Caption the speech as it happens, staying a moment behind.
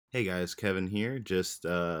Hey guys, Kevin here. Just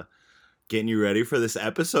getting you ready for this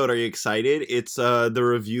episode. Are you excited? It's the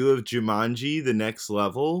review of Jumanji: The Next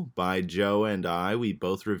Level by Joe and I. We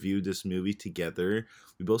both reviewed this movie together.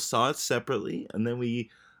 We both saw it separately, and then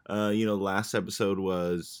last episode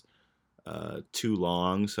was too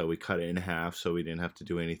long, so we cut it in half so we didn't have to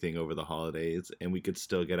do anything over the holidays, and we could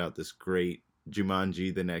still get out this great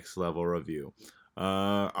Jumanji: The Next Level review.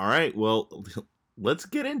 All right, well, let's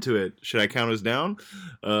get into it. Should I count us down?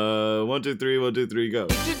 1, 2, 3, 1, 2, 3, go.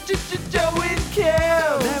 Joe and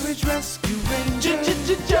Kev. Marriage Rescue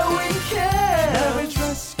Rangers. Joe and Kev. Marriage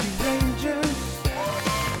Rescue Rangers.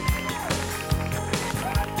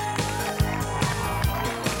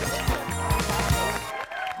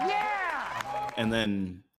 Yeah. And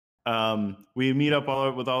then we meet up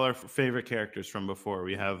with all our favorite characters from before.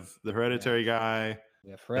 We have the Hereditary guy.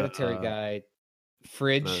 We have Hereditary guy,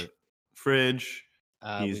 Fridge. Fridge.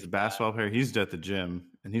 He's the basketball player. He's at the gym,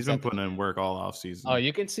 and he's been putting in work all off season. Oh,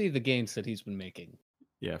 you can see the gains that he's been making.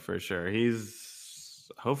 Yeah, for sure. He's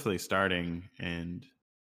hopefully starting and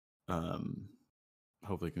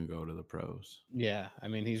hopefully can go to the pros. Yeah, I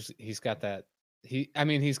mean he's got that.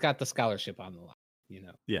 He's got the scholarship on the line. You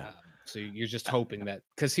know. Yeah. So you're just hoping that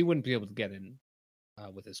because he wouldn't be able to get in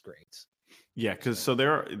with his grades. Yeah, because so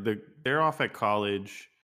they're off at college.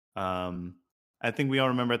 I think we all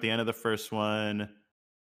remember at the end of the first one,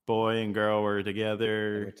 boy and girl were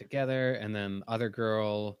together. They were together, and then other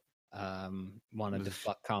girl wanted to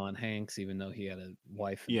fuck Colin Hanks, even though he had a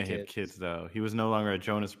wife. And he had kids though. He was no longer a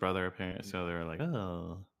Jonas brother, apparently. So they were like,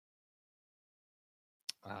 oh.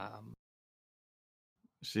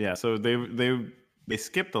 So yeah, so they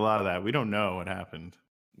skipped a lot of that. We don't know what happened.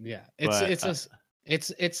 Yeah,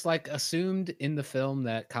 it's like assumed in the film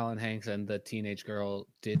that Colin Hanks and the teenage girl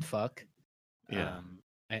did fuck. Yeah.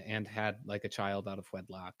 And had like a child out of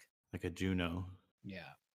wedlock, like a Juno. Yeah,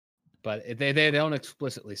 but they don't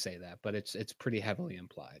explicitly say that, but it's pretty heavily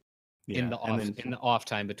implied in the off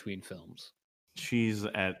time between films. She's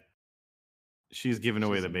given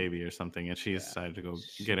away the baby or something, and she decided to go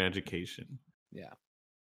get an education. Yeah.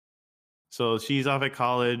 So she's off at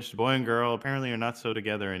college. The boy and girl apparently are not so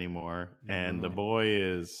together anymore, and the boy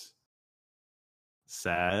is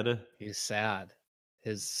sad. He's sad.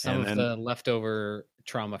 Some of the leftover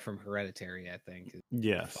trauma from Hereditary, I think.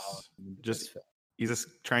 Yes. He's just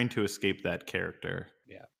trying to escape that character.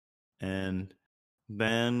 Yeah. And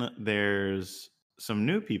then there's some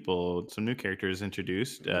new characters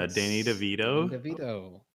introduced. Danny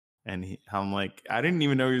DeVito. And I'm like, I didn't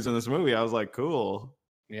even know he was in this movie. I was like, cool.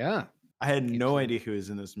 Yeah. I had no idea who was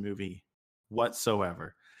in this movie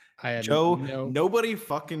whatsoever. Joe, nobody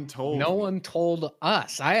fucking told me. No one told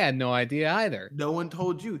us. I had no idea either. No one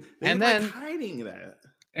told you. And then hiding that.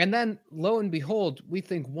 And then, lo and behold, we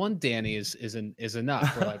think one Danny is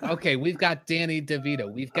enough. We're like, okay, we've got Danny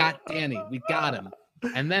DeVito. We've got Danny. We got him.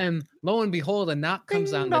 And then, lo and behold, a knock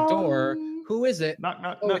comes on the door. Who is it? Knock,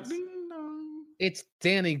 knock, knock, ding dong. It's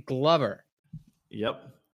Danny Glover. Yep.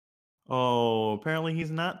 Oh, apparently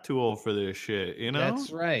he's not too old for this shit, you know?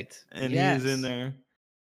 That's right. And he's in there.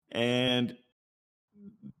 And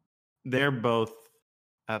they're both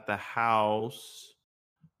at the house.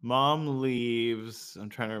 Mom leaves. I'm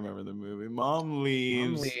trying to remember the movie. Mom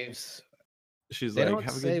leaves. She's they like,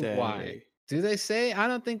 have a good day. Why. Do they say? I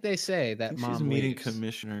don't think they say that mom she's meeting leaves.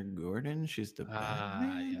 Commissioner Gordon. She's the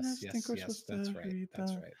yes. That's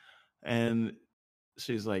right. And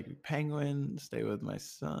she's like, Penguin, stay with my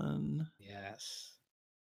son. Yes.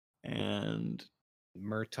 And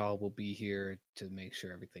Murtaugh will be here to make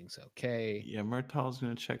sure everything's okay. Yeah, Murtaugh's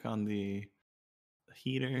gonna check on the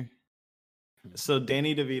heater. So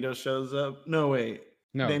Danny DeVito shows up. No, wait.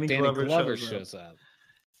 No, Danny Glover shows up.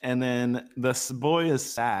 And then the boy is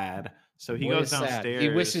sad. So he goes downstairs. He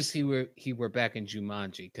wishes he were back in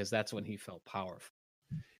Jumanji because that's when he felt powerful.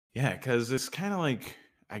 Yeah, because it's kind of like,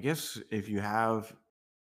 I guess if you have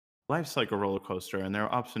life's like a roller coaster and there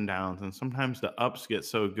are ups and downs, and sometimes the ups get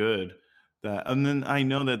so good that, and then I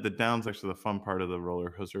know that the down's actually the fun part of the roller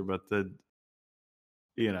coaster, but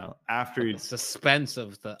after the suspense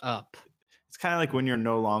of the up. It's kind of like when you're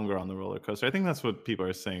no longer on the roller coaster. I think that's what people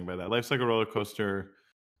are saying by that. Life's like a roller coaster.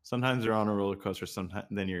 Sometimes you're on a roller coaster, sometimes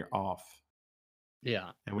then you're off. Yeah.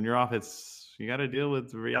 And when you're off, you got to deal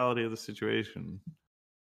with the reality of the situation.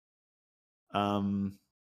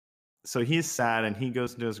 So he's sad, and he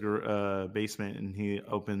goes into his basement, and he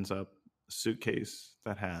opens up a suitcase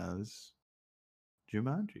that has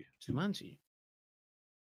Jumanji.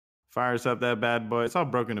 Fires up that bad boy. It's all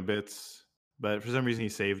broken to bits, but for some reason he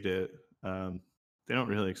saved it. They don't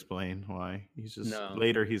really explain why. He's just No.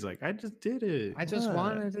 later. He's like, I just did it. I just What?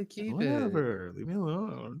 wanted to keep it. Whatever. Leave me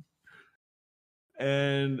alone.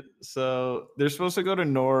 And so they're supposed to go to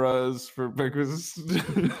Nora's for breakfast.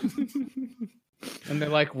 And they're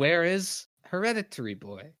like, where is Hereditary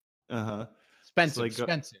Boy? Uh-huh. Spencer. they go-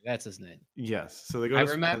 Spencer, that's his name. Yes. So they go I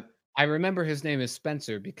to remember. I remember his name is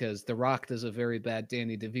Spencer because The Rock does a very bad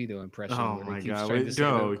Danny DeVito impression. Oh where he my keeps god! trying to Wait, say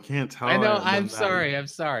no, the- we can't tell. I know. them I'm that. sorry. I'm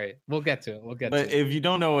sorry. We'll get to it. We'll get But to it. if you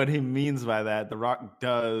don't know what he means by that, The Rock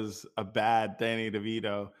does a bad Danny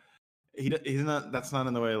DeVito. He's not. That's not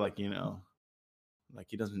in the way like like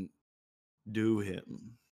he doesn't do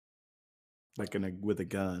him like with a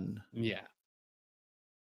gun, Yeah.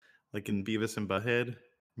 like in Beavis and Butthead.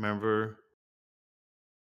 Remember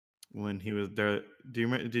when he was there?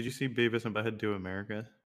 Did you see Beavis and Butthead Do America?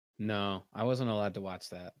 No, I wasn't allowed to watch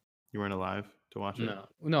that. You weren't alive to watch it.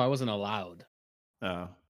 No, I wasn't allowed. Oh,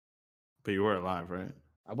 but you were alive, right?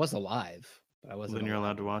 I was alive, but I wasn't. Then you're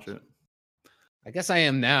allowed to watch it. I guess I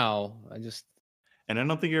am now. And I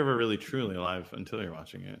don't think you're ever really truly alive until you're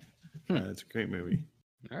watching it. It's a great movie.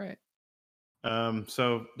 All right.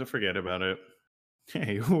 So don't forget about it.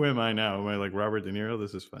 Hey, who am I now? Am I like Robert De Niro?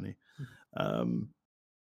 This is funny.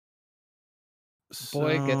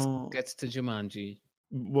 Boy gets to Jumanji.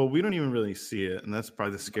 Well, we don't even really see it, and that's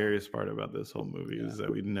probably the scariest part about this whole movie is that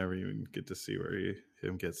we never even get to see where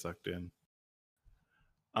him get sucked in.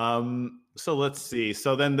 So let's see.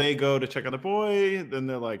 So then they go to check on the boy. Then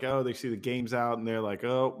they're like, oh, they see the game's out, and they're like,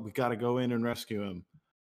 oh, we got to go in and rescue him.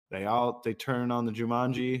 They turn on the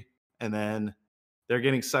Jumanji, and then they're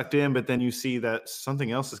getting sucked in. But then you see that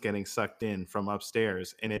something else is getting sucked in from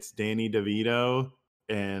upstairs, and it's Danny DeVito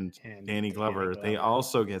and Danny Glover. They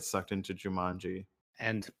also get sucked into Jumanji.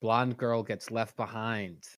 And blonde girl gets left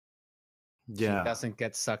behind. Yeah, she doesn't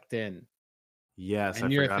get sucked in. Yes,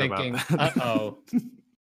 and you're thinking, uh-oh.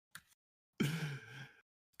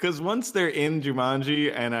 Because once they're in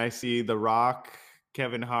Jumanji and I see The Rock,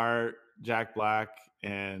 Kevin Hart, Jack Black,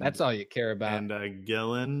 and that's all you care about. And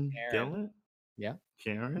Gillen. Yeah.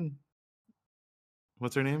 Karen?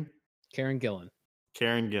 What's her name? Karen Gillan.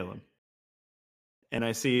 Karen Gillan. And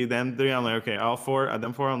I see them three. I'm like, okay, all four.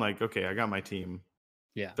 Them four, I'm like, okay, I got my team.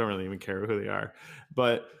 Yeah. Don't really even care who they are.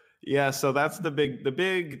 But yeah, so that's the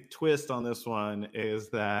big twist on this one is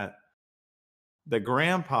that the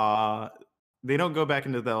grandpa, they don't go back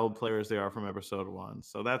into the old players they are from episode 1.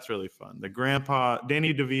 So that's really fun. The grandpa,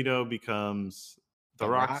 Danny DeVito becomes the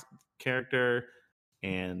Rock's character,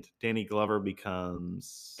 and Danny Glover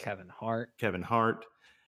becomes Kevin Hart.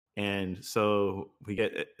 And so we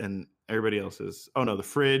get, and everybody else is, oh no, the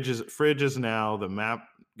Fridge is now the map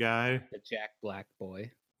guy. The Jack Black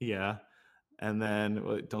boy. Yeah. And then,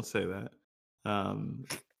 well, don't say that. I'll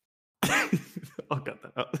cut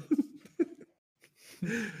that out.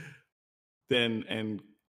 Then, and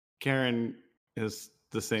Karen is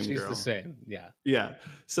the same girl. She's the same, yeah. Yeah.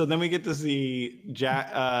 So then we get to see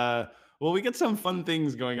Jack. Well, we get some fun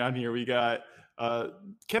things going on here. We got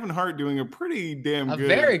Kevin Hart doing a pretty damn good.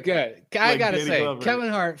 Very good. I gotta Danny say, Glover. Kevin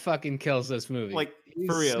Hart fucking kills this movie. Like, he's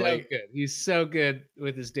for real. so Like, good. He's so good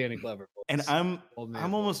with his Danny Glover voice. and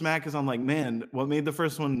I'm almost mad because I'm like, man, what made the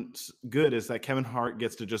first one good is that Kevin Hart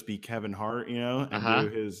gets to just be Kevin Hart, and do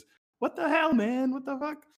his, what the hell, man? What the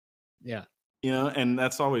fuck? Yeah. And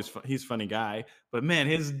that's always he's a funny guy, but man,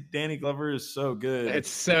 his Danny Glover is so good. It's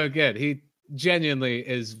so good. He genuinely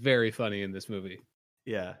is very funny in this movie.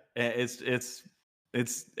 Yeah, it's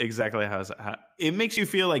exactly how it makes you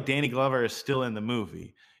feel like Danny Glover is still in the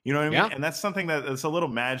movie. You know what I mean? Yeah. And that's something that's a little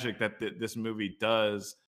magic that this movie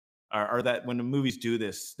does, or that when the movies do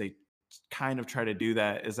this, they kind of try to do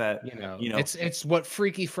that. Is that it's what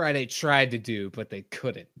Freaky Friday tried to do, but they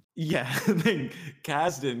couldn't. Yeah, then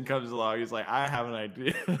Kasdan comes along. He's like, I have an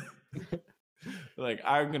idea. Like,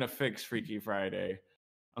 I'm gonna fix Freaky Friday.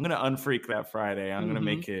 I'm gonna unfreak that Friday. I'm gonna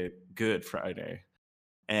make it Good Friday.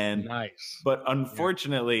 And nice. But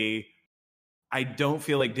unfortunately, I don't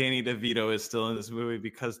feel like Danny DeVito is still in this movie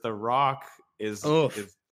because The Rock is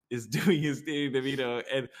doing his Danny DeVito.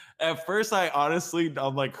 And at first,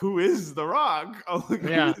 I'm like, who is The Rock?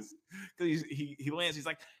 Yeah. Because he lands, he's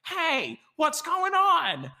like, hey, what's going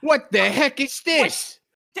on? What the heck is this?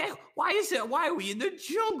 Why are we in the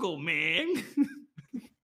jungle, man?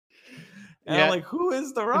 And Yeah. I'm like, who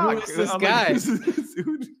is The Rock? Who is this I'm guy? Like,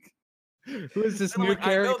 Who is this And I'm new like,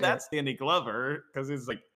 character? I know that's Danny Glover because it's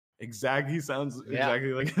like he sounds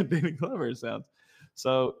exactly like how Danny Glover sounds.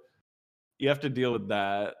 So you have to deal with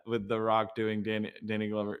that, with The Rock doing Danny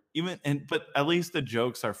Glover. But at least the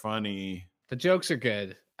jokes are funny. The jokes are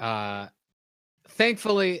good.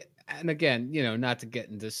 Thankfully, and again, not to get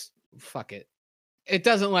into this, fuck it. it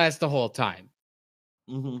doesn't last the whole time.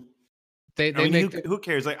 Mm-hmm. They I mean, make who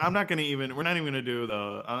cares? Like, I'm not gonna even. We're not even gonna do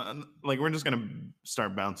the. Like, we're just gonna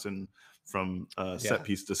start bouncing from set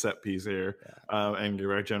piece to set piece here, and give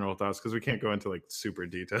our general thoughts because we can't go into like super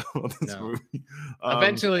detail on this movie.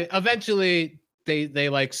 Eventually, they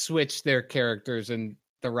like switch their characters, and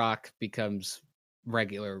The Rock becomes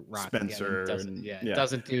regular Rock Spencer. Again.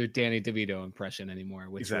 Doesn't do Danny DeVito impression anymore.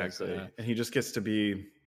 Which exactly, was, and he just gets to be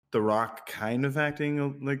The Rock, kind of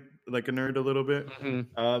acting like a nerd a little bit.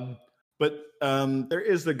 Mm-hmm. But there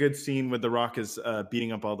is the good scene where The Rock is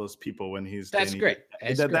beating up all those people when he's. That's great.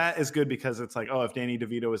 That is good because it's like, oh, if Danny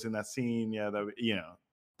DeVito was in that scene,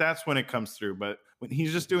 that's when it comes through. But when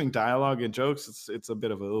he's just doing dialogue and jokes, it's a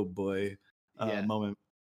bit of a oh boy moment.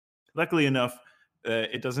 Luckily enough,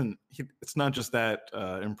 it doesn't. It's not just that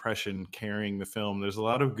impression carrying the film. There's a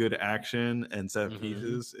lot of good action and set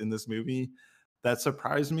pieces in this movie that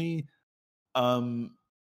surprised me.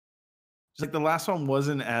 Like the last one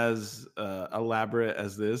wasn't as elaborate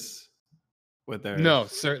as this. No,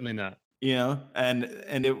 certainly not. And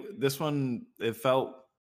this one, it felt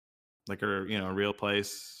like a real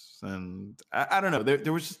place, and I don't know.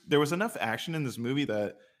 There was enough action in this movie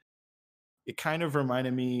that it kind of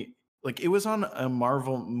reminded me, like it was on a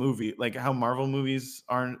Marvel movie, like how Marvel movies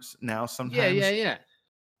are now sometimes. Yeah.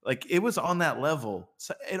 Like it was on that level.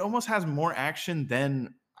 So it almost has more action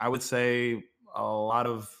than I would say a lot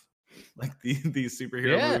of like these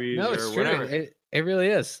superhero movies or whatever. It really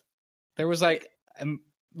is. There was like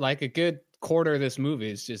a good quarter of this movie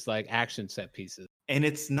is just like action set pieces. And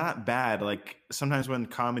it's not bad. Like sometimes when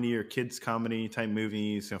comedy or kids comedy type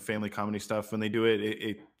movies, family comedy stuff, when they do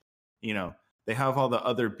it, they have all the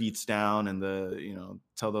other beats down and the,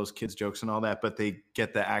 tell those kids jokes and all that, but they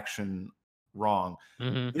get the action wrong.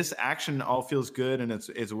 This action all feels good and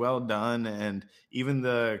it's well done, and even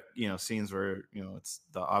the scenes where it's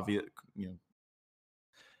the obvious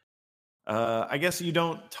I guess you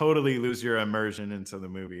don't totally lose your immersion into the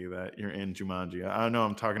movie that you're in Jumanji. I know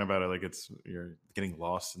I'm talking about it like you're getting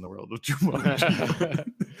lost in the world of Jumanji.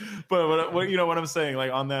 but what I'm saying,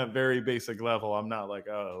 like on that very basic level, I'm not like,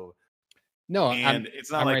 oh no, and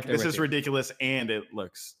it's not like this is ridiculous and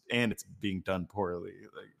it's being done poorly.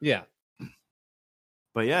 Like,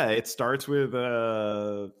 but yeah, it starts with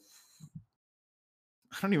I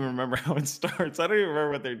don't even remember how it starts. I don't even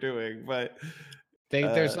remember what they're doing, but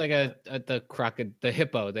there's like the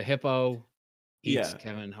hippo eats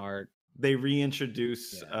Kevin Hart. They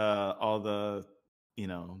reintroduce all the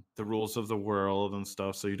the rules of the world and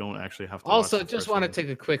stuff, so you don't actually have to. Also, just want to take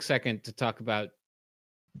a quick second to talk about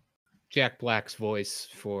Jack Black's voice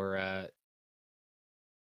for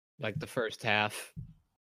like the first half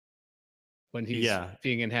when he's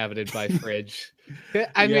being inhabited by Fridge.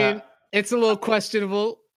 I mean, it's a little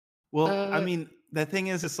questionable. Well, I mean, the thing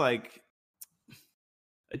is, it's like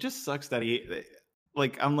it just sucks that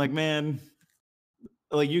I'm like, man,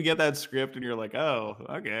 like you get that script and you're like, oh,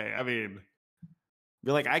 okay. I mean,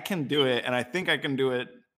 you're like, I can do it, and I think I can do it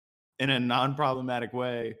in a non-problematic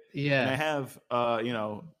way. Yeah. And I have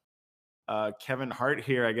Kevin Hart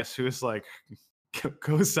here, I guess, who's like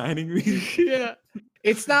co-signing me. Yeah.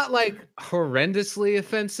 It's not like horrendously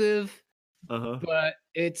offensive, but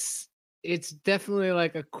it's definitely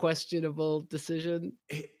like a questionable decision.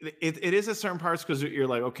 It is at certain parts because you're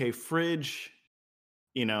like, okay, Fridge,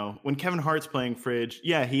 when Kevin Hart's playing Fridge,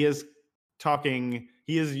 he is talking,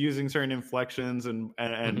 he is using certain inflections and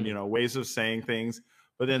ways of saying things.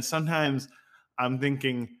 But then sometimes I'm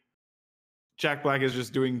thinking Jack Black is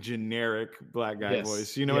just doing generic black guy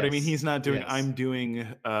voice. You know what I mean? He's not doing, I'm doing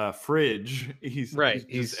Fridge. He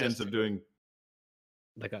just ends up doing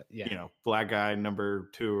like a black guy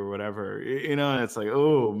number 2 or whatever, and it's like,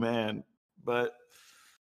 oh man. But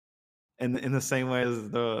in the same way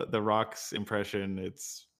as the Rock's impression,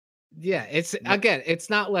 it's again, it's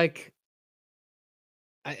not like,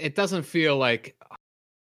 it doesn't feel like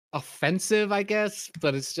offensive, I guess,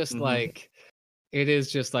 but it's just like, it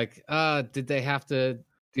is just like, did they have to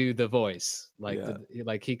do the voice? Like,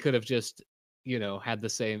 like he could have just had the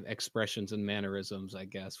same expressions and mannerisms, I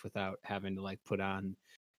guess, without having to like put on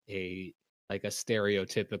a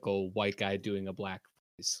stereotypical white guy doing a black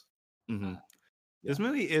voice. This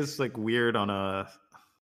movie is like weird on a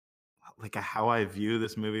how I view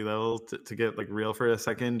this movie level, to get like real for a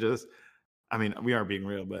second. Just, I mean, we are being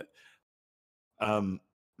real, but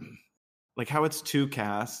like how it's 2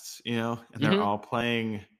 casts, and they're all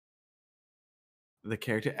playing the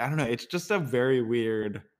character. I don't know. It's just a very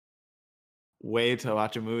weird way to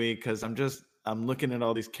watch a movie, because I'm looking at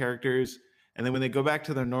all these characters, and then when they go back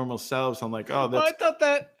to their normal selves, I'm like, oh, that's... I thought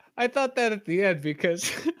that I thought that at the end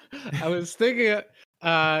because I was thinking,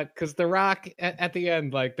 because The Rock at the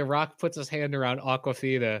end, like The Rock puts his hand around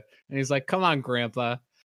Aquafina and he's like, "Come on, Grandpa,"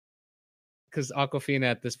 because Aquafina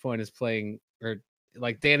at this point is playing, or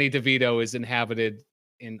like Danny DeVito is inhabited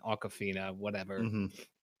in Aquafina, whatever. Mm-hmm.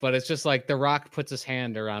 But it's just like The Rock puts his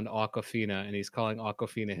hand around Aquafina and he's calling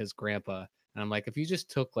Aquafina his grandpa. And I'm like, if you just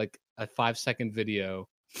took like a 5-second video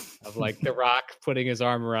of like The Rock putting his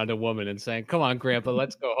arm around a woman and saying, "Come on, grandpa,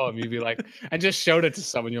 let's go home," you'd be like, and just showed it to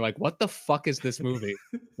someone, you're like, what the fuck is this movie?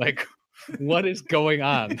 Like, what is going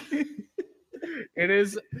on? It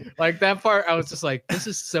is like that part. I was just like, this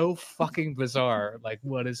is so fucking bizarre. Like,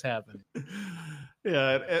 what is happening?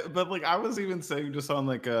 Yeah, but like I was even saying just on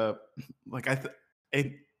like I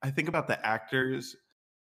think about the actors.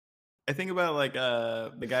 I think about like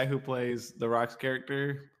the guy who plays The Rock's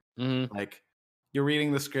character. Mhm. Like you're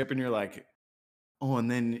reading the script and you're like, oh,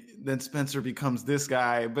 and then Spencer becomes this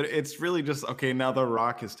guy, but it's really just okay. Now The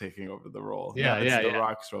Rock is taking over the role. Yeah, Now it's yeah, The yeah.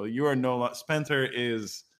 Rock's role. You are no longer Spencer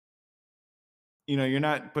is. You know, you're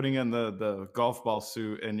not putting on the golf ball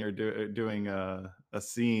suit and you're doing a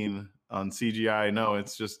scene on CGI. No,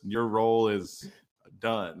 it's just your role is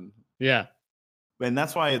done. Yeah. And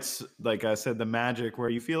that's why it's like I said, the magic where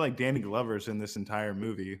you feel like Danny Glover's in this entire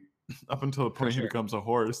movie up until the point he sure. becomes a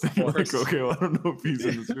horse. Then you're like, Horse. okay, well, I don't know if he's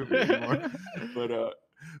in this movie anymore.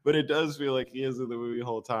 But it does feel like he is in the movie the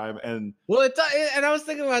whole time. And Well, and I was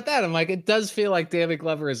thinking about that. I'm like, it does feel like Danny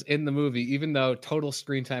Glover is in the movie, even though total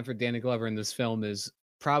screen time for Danny Glover in this film is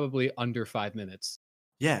probably under 5 minutes.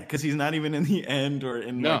 yeah, because he's not even in the end or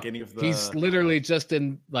in No, like any of the. he's literally just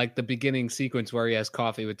in like the beginning sequence where he has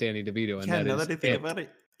coffee with Danny DeVito, and Yeah, now that that I is think it. about it,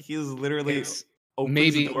 he is literally It's opens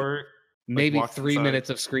maybe- the door, Maybe walks 3 inside. minutes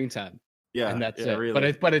of screen time, Yeah, and that's yeah, it.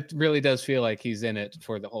 Really. But it really does feel like he's in it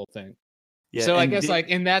for the whole thing. Yeah, So I and guess did- like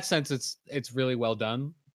in that sense, it's really well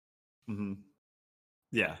done. Mhm.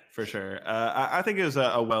 Yeah, for sure. I think it was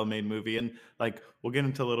a well-made movie, and like we'll get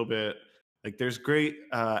into a little bit. Like, there's great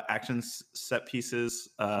action set pieces.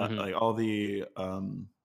 Mhm. Like all the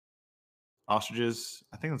ostriches.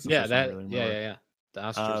 I think that's the Yeah, first one I that really yeah, remember. yeah, yeah. The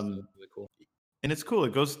ostrich is Um, really cool. And it's cool.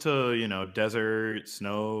 It goes to desert,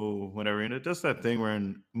 snow, whatever, and it does that thing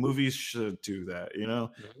where movies should do that.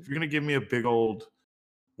 If you're gonna give me a big old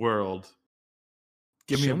world,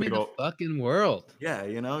 give me Show a me big the old fucking world. yeah.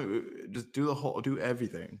 Just do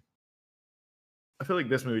everything. I feel like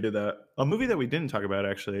this movie did that. A movie that we didn't talk about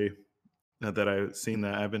actually, that I've seen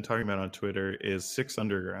that I've been talking about on Twitter is Six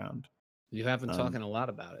Underground, You have been Um, talking a lot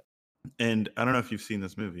about it. and I don't know if you've seen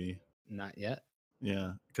this movie. Not yet.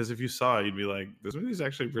 Yeah, because if you saw it, you'd be like, this movie's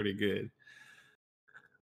actually pretty good.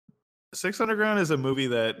 Six Underground is a movie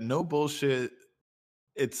that, no bullshit,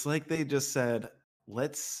 it's like they just said,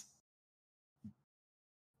 let's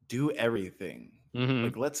do everything. Mhm.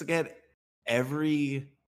 Like, let's get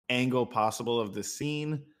every angle possible of the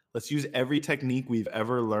scene. Let's use every technique we've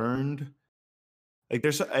ever learned. Like,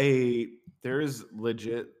 there's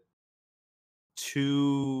legit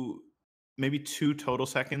maybe 2 total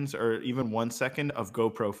seconds or even 1 second of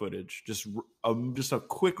GoPro footage. Just a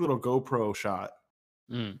quick little GoPro shot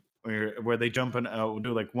Mm. where they jump and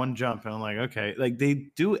do like one jump, and I'm like, okay, like they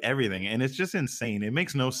do everything, and it's just insane. It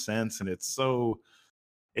makes no sense, and it's so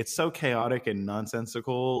chaotic and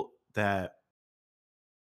nonsensical that.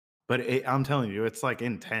 But I'm telling you, it's like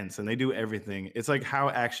intense, and they do everything. It's like how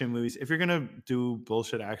action movies. If you're gonna do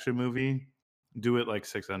bullshit action movie, do it like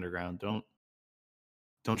Six Underground.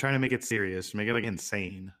 Don't try to make it serious. Make it like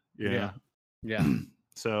insane. Yeah. Yeah.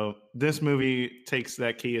 So this movie takes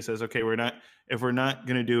that key. It says, okay, if we're not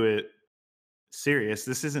gonna do it serious,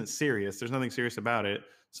 this isn't serious. There's nothing serious about it.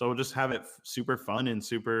 So we'll just have it super fun and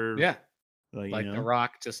super Yeah. like Like The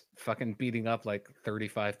Rock just fucking beating up like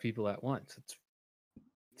 35 people at once.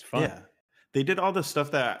 It's fun. Yeah, they did all the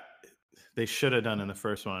stuff that they should have done in the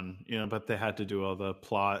first one, but they had to do all the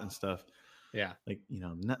plot and stuff. Yeah. Like,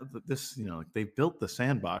 this, like they built the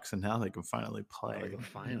sandbox, and now they can finally play. They can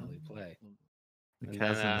finally play. The And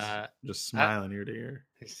cousin's then, just smiling ear to ear.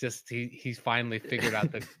 It's just he's finally figured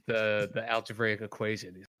out the algebraic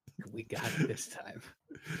equation. He's like, we got it this time.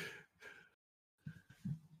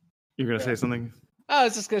 You're gonna say something? I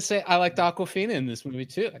was just gonna say I liked Aquafina in this movie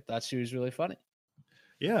too. I thought she was really funny.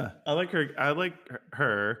 Yeah, I like her. I like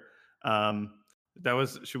her.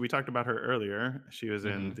 We talked about her earlier. She was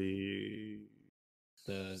in the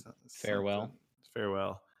Farewell.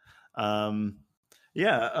 Farewell.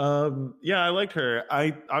 Yeah, I liked her.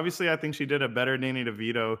 I think she did a better Danny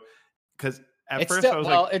DeVito, because at first I was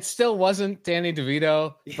like, it still wasn't Danny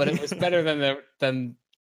DeVito, but it was better than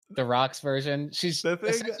the Rock's version. She's The thing-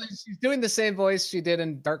 essentially she's doing the same voice she did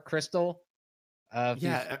in Dark Crystal.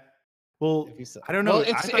 yeah, Well, If you saw- I don't know. Well,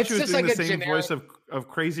 I thought it's she was just doing like the a same generic. voice of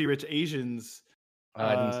Crazy Rich Asians.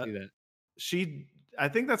 I didn't see that. I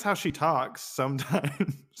think that's how she talks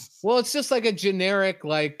sometimes. Well, it's just like a generic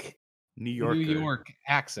like New Yorker. New York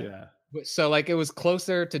accent. Yeah. So like it was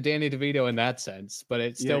closer to Danny DeVito in that sense, but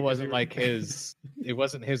it Yeah, still 'cause wasn't you- like his. It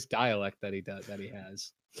wasn't his dialect that he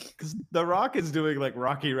has. Because The Rock is doing like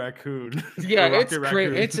Rocky Raccoon. Yeah, Or it's Rocky great.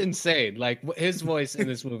 Raccoon. It's insane. Like his voice in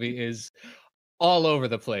this movie is all over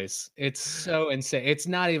the place. It's so insane. It's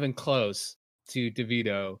not even close to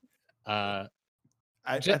DeVito.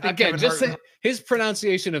 I Just, think again, Kevin just Hart- his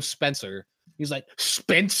pronunciation of Spencer. He's like,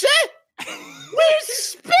 Spencer? Where's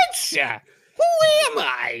Spencer? Who am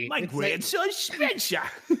I? my It's like, grandson Spencer.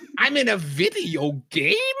 I'm in a video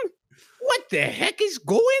game? What the heck is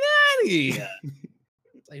going on here?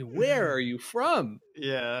 It's like, where are you from?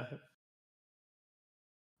 Yeah.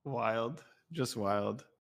 Wild. Just wild.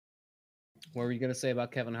 What were you going to say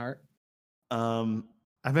about Kevin Hart?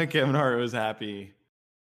 I think Kevin Hart was happy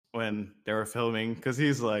when they were filming because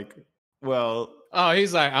he's like, well, Oh,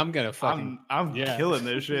 he's like, I'm going to fucking. I'm yeah. killing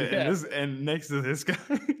this shit. Yeah. And next to this guy,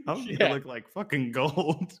 I'm Yeah. gonna look like fucking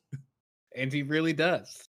gold. And he really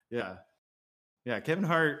does. Yeah. Yeah, Kevin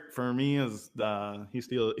Hart for me is he's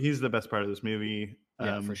the best part of this movie.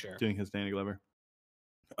 Yeah, for sure. Doing his Danny Glover.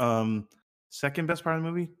 Second best part of the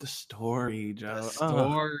movie, the story, Joe. The Ugh,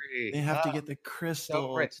 story. they have to Ah, get the crystal.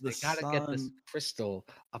 so rich. the They got to get this sun, crystal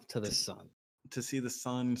up to the sun. to see the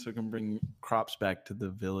sun so it can bring crops back to the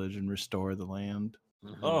village and restore the land.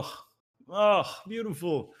 Mhm. Oh,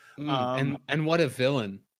 beautiful. And what a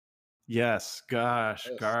villain. Yes, gosh,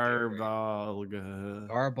 That was scary. Garbalga.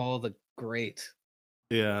 Garball the Great.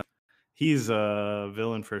 Yeah, he's a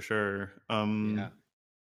villain for sure. Yeah.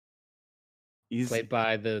 He's Played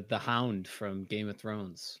by the Hound from Game of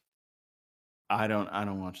Thrones. I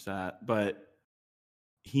don't watch that, but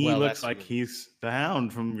he Well, looks that's like what- he's the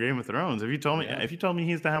Hound from Game of Thrones. If you told me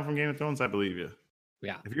he's the Hound from Game of Thrones, I believe you.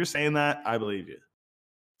 Yeah, If you're saying that, I believe you.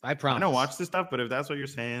 I promise. I don't watch this stuff, but if that's what you're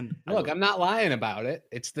saying, I Look, believe I'm not lying about it.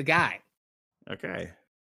 It's the guy. you. Okay.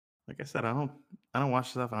 Like I said, I don't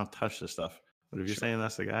watch stuff. I don't touch this stuff. But if you're saying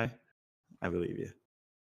that's the guy, I believe you.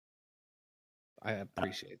 I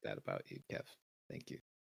appreciate that about you, Kev. Thank you.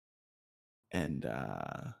 And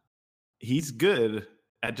he's good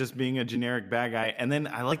at just being a generic bad guy. And then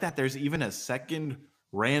I like that there's even a second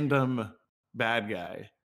random bad guy,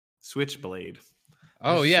 Switchblade.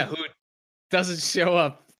 Oh yeah, who doesn't show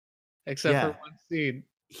up except Yeah. for one scene?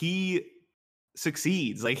 He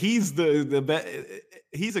succeeds. Like he's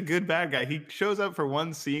he's a good bad guy. He shows up for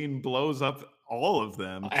one scene, blows up all of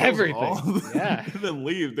them, kills Everything. all of them, Yeah. and then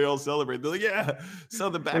leave. They all celebrate. They're like, yeah. So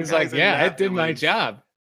the bad He's guys like, in yeah, that it did my village, job.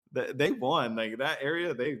 They won. Like that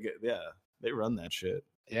area, they run that shit.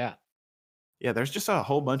 Yeah. Yeah, there's just a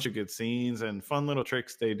whole bunch of good scenes and fun little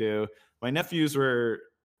tricks they do. My nephews were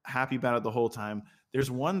happy about it the whole time. There's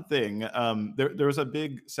one thing. There was a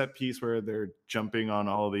big set piece where they're jumping on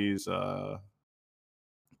all these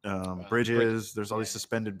bridges. There's all these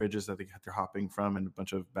suspended bridges that they're hopping from, and a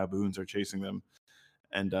bunch of baboons are chasing them.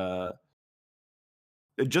 And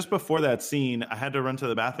just before that scene, I had to run to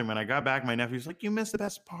the bathroom. When I got back, my nephew's like, "You missed the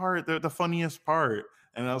best part, the funniest part."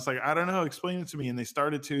 And I was like, "I don't know, explain it to me." And they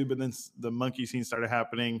started to, but then the monkey scene started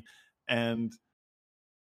happening, and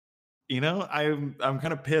I'm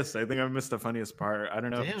kind of pissed. I think I missed the funniest part. I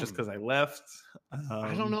don't know, if it's just Damn. because I left.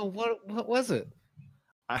 I don't know what was it.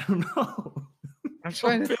 I don't know. I'm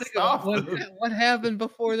trying to pissed think of off. what happened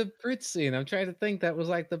before the bridge scene. I'm trying to think that was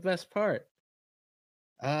like the best part.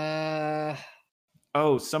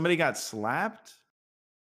 Oh, somebody got slapped.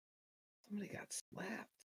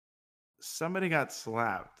 Somebody got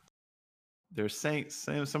slapped. They're saying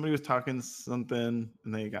somebody was talking something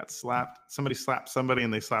and they got slapped. Somebody slapped somebody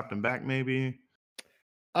and they slapped him back. Maybe.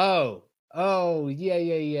 Oh,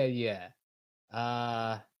 yeah.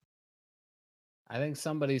 I think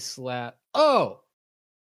somebody slapped. Oh,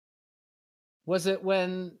 was it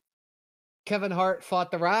when Kevin Hart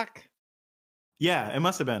fought The Rock? Yeah, it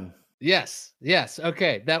must have been. Yes.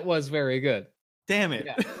 Okay, that was very good. Damn it.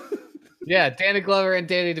 Yeah. Yeah, Danny Glover and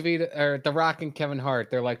Danny DeVito, or The Rock and Kevin Hart,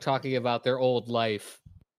 they're like talking about their old life,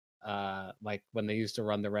 like when they used to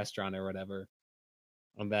run the restaurant or whatever.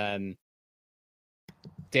 And then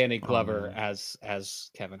Danny Glover as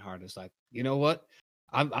Kevin Hart is like, you know what?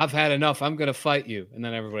 I've had enough. I'm gonna fight you. And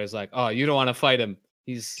then everybody's like, oh, you don't want to fight him.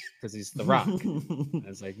 Because he's The Rock. And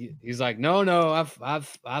it's like he's like, no,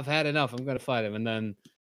 I've had enough. I'm gonna fight him. And then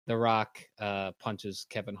The Rock punches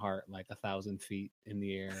Kevin Hart like 1,000 feet in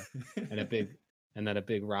the air, and then a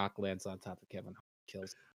big rock lands on top of Kevin Hart,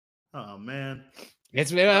 kills him. Oh man.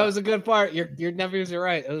 That was a good part. Your nephews are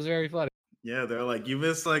right. It was very funny. Yeah, they're like, you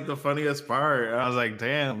missed like the funniest part. And I was like,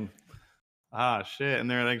 damn. Ah, shit. And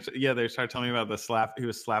they're like, yeah, they start telling me about the slap. He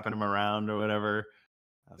was slapping him around or whatever.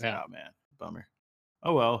 I was Yeah. like, oh man, bummer.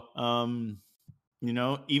 Oh well.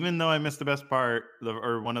 Even though I missed the best part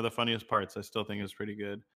or one of the funniest parts, I still think it was pretty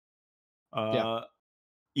good.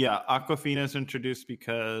 Yeah, Aquafina's introduced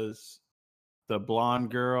because the blonde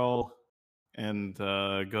girl and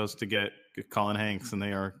goes to get Colin Hanks, and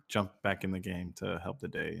they are jumped back in the game to help the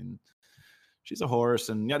day. And she's a horse,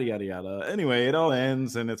 and yada yada yada. Anyway, it all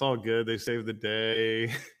ends, and it's all good. They save the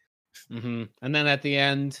day. And then at the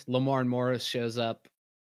end, Lamar Morris shows up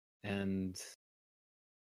and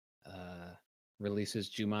releases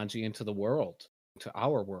Jumanji into the world, to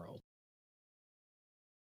our world.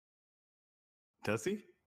 Does he?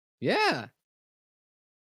 Yeah.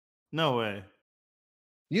 No way.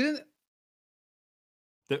 You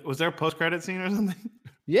didn't? Was there a post-credit scene or something?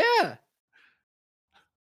 Yeah.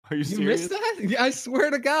 Are you You serious? missed that? Yeah, I swear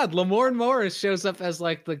to God, Lamar Morris shows up as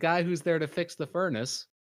like the guy who's there to fix the furnace.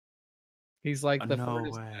 He's like the no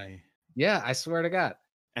furnace way. guy. Yeah, I swear to God.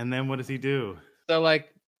 And then what does he do? So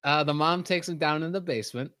like the mom takes him down in the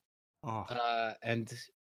basement. Oh, And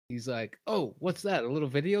he's like, "Oh, what's that? A little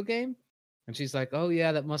video game?" And she's like, "Oh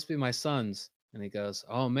yeah, that must be my son's." And he goes,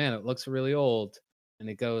 "Oh man, it looks really old." And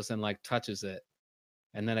he goes and like touches it.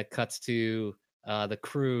 And then it cuts to the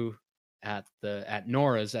crew at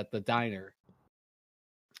Nora's at the diner.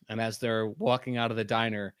 And as they're walking out of the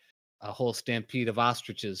diner, a whole stampede of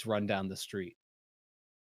ostriches run down the street.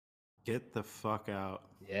 get the fuck out.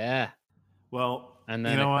 Yeah. Well, And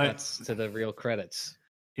then you know it what? cuts to the real credits.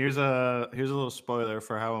 Here's a little spoiler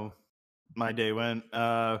for how my day went.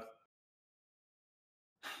 I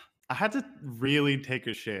had to really take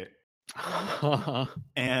a shit.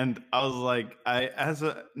 And I was like,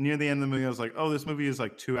 near the end of the movie, I was like, oh, this movie is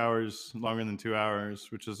like 2 hours longer than 2 hours,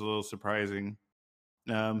 which is a little surprising.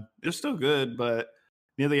 It's still good, but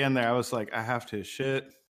near the end there, I was like, I have to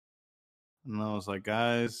shit. And I was like,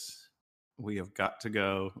 guys, we have got to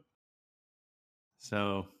go.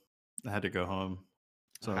 So I had to go home.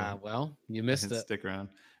 So well, you I missed didn't it. stick around.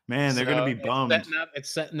 Man, they're gonna be bummed.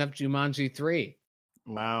 It's setting up Jumanji 3.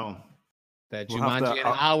 Wow. That We'll have Jumanji to- in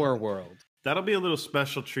our world. That'll be a little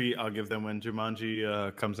special treat I'll give them when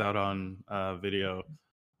Jumanji comes out on video.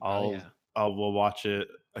 We'll watch it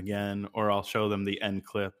again, or I'll show them the end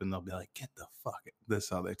clip, and they'll be like, "Get the fuck!" This is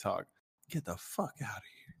how they talk. Get the fuck out of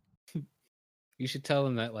here. You should tell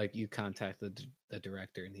them that like you contacted the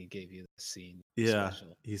director and he gave you the scene. Yeah,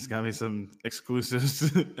 special. he's got me some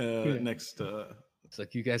exclusives next. It's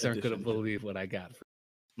like you guys aren't gonna edition, yeah. believe what I got.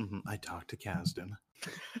 I talked to Kasdan.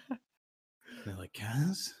 They're like,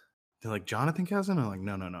 Kaz? They're like, Jonathan Kasdan? I'm like,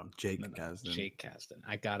 no, Jake Kasdan. Jake Kasdan.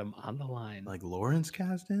 I got him on the line. Like Lawrence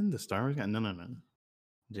Kasdan, the Star Wars guy? No.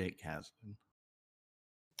 Jake Kasdan.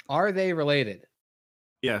 Are they related?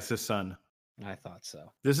 Yes, his son. I thought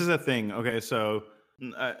so. This is a thing. Okay, so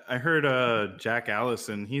I heard Jack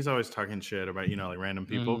Allison. He's always talking shit about like random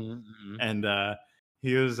people, and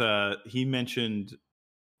he mentioned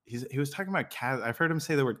he was talking about Kaz. I've heard him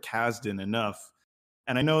say the word Kasdan enough,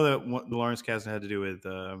 and I know that what Lawrence Kasdan had to do with.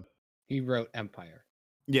 He wrote Empire.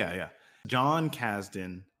 Yeah. John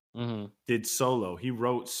Kasdan did Solo. He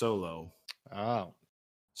wrote Solo. Oh.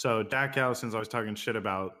 So Jack Allison's always talking shit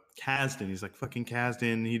about Kasdan. He's like, fucking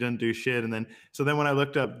Kasdan, he doesn't do shit. And then when I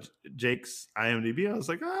looked up Jake's IMDb, I was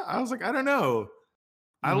like, I don't know.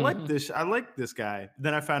 I like this guy.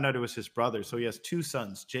 Then I found out it was his brother. So he has two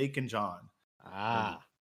sons, Jake and John.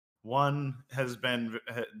 One has been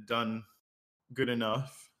done good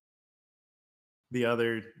enough. The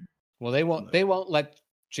other, well, they won't let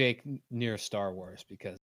Jake near Star Wars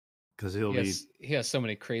because he has so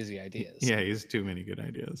many crazy ideas. Yeah, he has too many good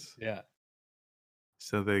ideas. Yeah.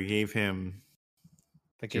 So they gave him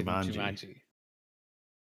Jumanji.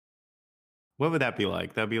 What would that be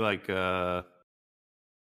like? That'd be like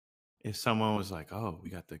if someone was like, "Oh,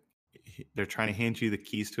 they're trying to hand you the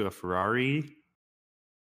keys to a Ferrari,"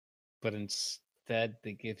 but instead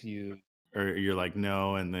they give you, or you're like,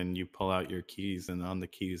 "No," and then you pull out your keys, and on the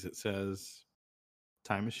keys it says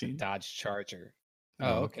 "Time Machine." Dodge Charger.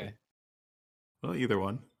 Oh, okay. Well, either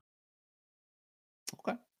one.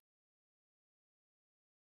 Okay.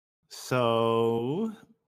 So,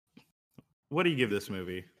 what do you give this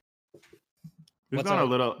movie? We've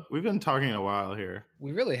been talking a while here.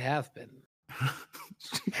 We really have been.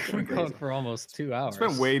 We're going for almost 2 hours.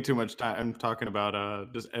 Spent way too much time talking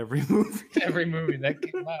about just every movie. Every movie that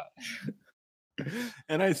came out.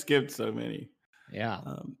 And I skipped so many. Yeah.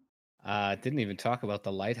 Didn't even talk about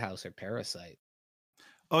The Lighthouse or Parasite.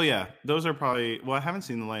 Oh yeah, those are probably. Well, I haven't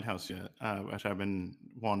seen The Lighthouse yet, which I've been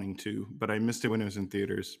wanting to, but I missed it when it was in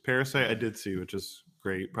theaters. Parasite I did see, which is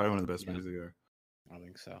great. Probably one of the best movies of the year. I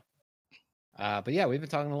think so. But yeah, we've been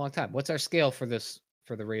talking a long time. What's our scale for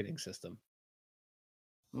the rating system?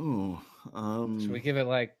 Ooh, Should we give it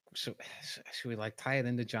like should we like tie it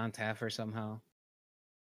into John Taffer somehow?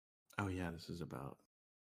 Oh yeah, this is about.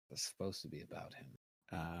 It's supposed to be about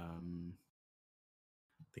him.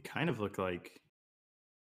 They kind of look like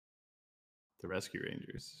the Rescue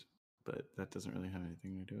Rangers, but that doesn't really have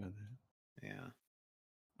anything to do with it. Yeah.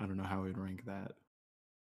 I don't know how we'd rank that.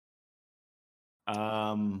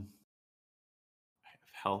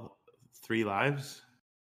 Hell, 3 lives.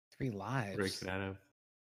 3 lives. Break it out of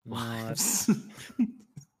No, lives.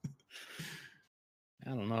 I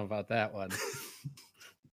don't know about that one.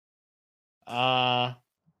 How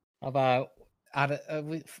about out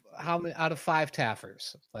of how many out of 5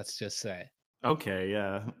 Taffers? Let's just say. Okay,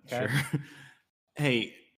 yeah, Okay. sure.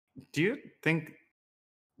 Hey, do you think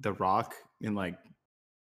The Rock in like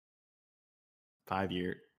 5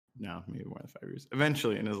 years? No, maybe more than 5 years.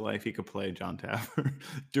 Eventually in his life, he could play John Taffer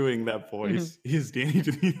doing that voice. His Danny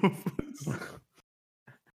DeVito voice.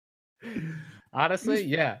 Honestly,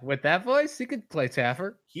 yeah, with that voice, he could play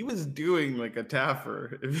Taffer. He was doing like a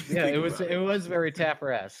Taffer. If you Yeah, think it about was very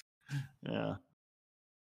Taffer-esque. Yeah.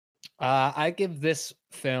 I give this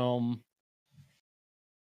film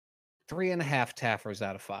 3.5 Taffers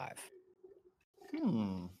out of 5.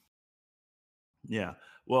 Yeah.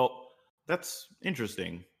 Well, that's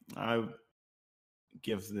interesting. I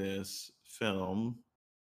give this film.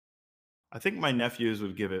 I think my nephews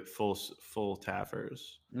would give it full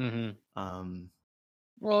Taffers. Mm-hmm.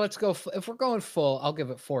 Well, let's go. If we're going full, I'll give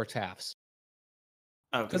it 4 Taffs.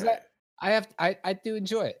 Because Okay. I do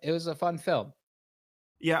enjoy it. It was a fun film.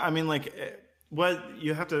 Yeah, I mean, like, what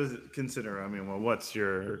you have to consider. I mean, well, what's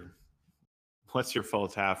your full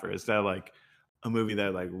Taffer? Is that like a movie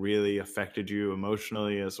that like really affected you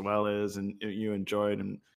emotionally as well as and you enjoyed,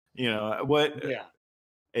 and what?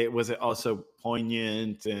 Yeah. Was it also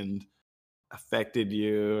poignant and affected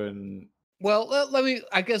you? And well, let me,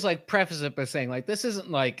 I guess, like preface it by saying like this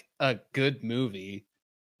isn't like a good movie,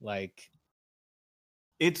 like.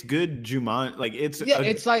 It's good Jumanji. Like it's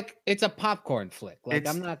it's a popcorn flick. Like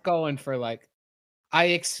I'm not going for like. I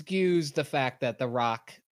excuse the fact that The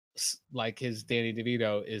Rock, like his Danny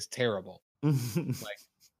DeVito, is terrible. But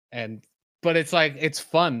it's like it's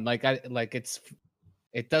fun. Like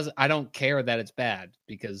it doesn't. I don't care that it's bad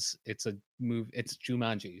because it's a move. It's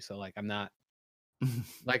Jumanji. So like I'm not.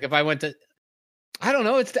 Like if I went to. I don't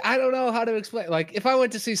know. I don't know how to explain. Like, if I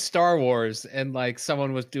went to see Star Wars and like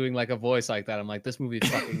someone was doing like a voice like that, I'm like, this movie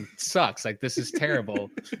fucking sucks. Like, this is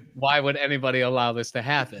terrible. Why would anybody allow this to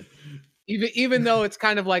happen? Even though it's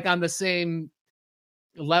kind of like on the same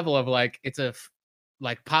level of like it's a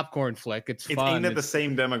like popcorn flick. It's fun. Aimed at the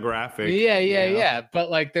same demographic. Yeah.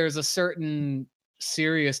 But like, there's a certain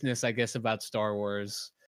seriousness, I guess, about Star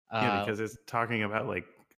Wars. Yeah, because it's talking about like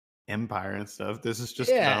Empire and stuff. This is just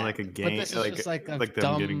about like a game. But this is just like a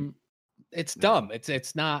dumb. It's dumb.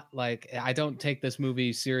 It's not like I don't take this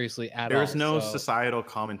movie seriously at all. There's no societal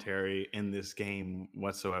commentary in this game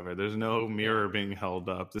whatsoever. There's no mirror being held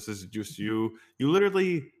up. This is just you. You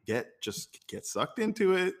literally get sucked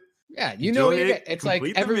into it. Yeah, you know it's like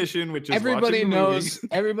every mission, which is everybody knows.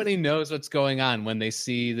 Everybody knows what's going on when they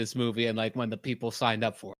see this movie, and like when the people signed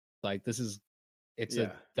up for it. Like it's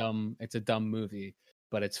a dumb movie.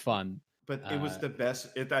 But it's fun. But it was the best.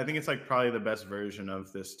 I think it's like probably the best version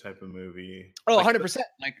of this type of movie. Oh, like 100%.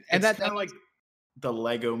 Like, and that's kind of like the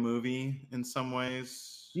Lego movie in some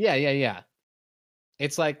ways. Yeah.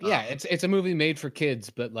 It's like, it's a movie made for kids,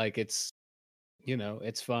 but like it's,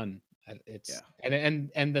 it's fun.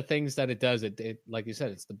 And the things that it does, it like you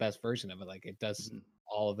said, it's the best version of it. Like it does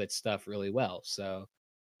all of its stuff really well. So.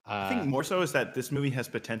 I think more so is that this movie has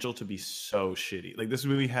potential to be so shitty. Like this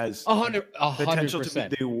movie has 100%. potential to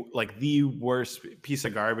be the worst piece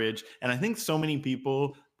of garbage. And I think so many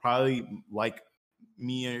people probably like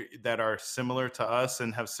me that are similar to us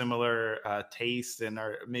and have similar taste and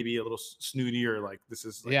are maybe a little snooty or like this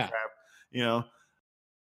is like crap.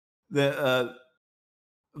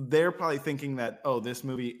 They're probably thinking that this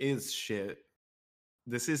movie is shit.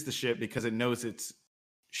 This is the shit because it knows it's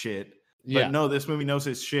shit. But no, this movie knows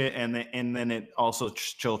it's shit, and then it also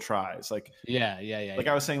still tries. Like Like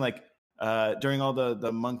I was saying, like during all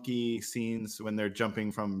the monkey scenes when they're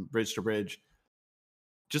jumping from bridge to bridge,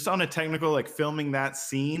 just on a technical like filming that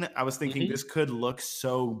scene, I was thinking this could look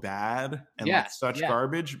so bad and like such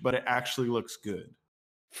garbage, but it actually looks good.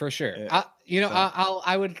 For sure. Uh, so-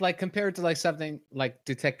 I would like compare it to like something like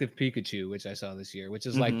Detective Pikachu, which I saw this year, which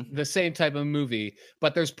is like Mhm. the same type of movie,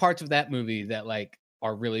 but there's parts of that movie that like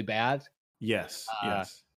are really bad. Yes, Uh,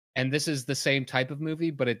 yes. And this is the same type of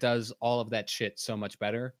movie, but it does all of that shit so much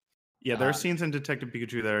better. Yeah, there are Uh, scenes in Detective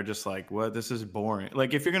Pikachu that are just like, what? This is boring.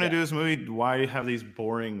 Like, if you're gonna Yeah. do this movie, why have this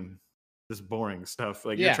boring stuff?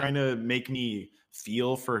 Like, you're Yeah. trying to make me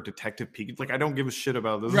feel for Detective Pikachu. Like, I don't give a shit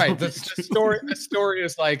about this. Right. movie. The story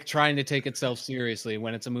is like trying to take itself seriously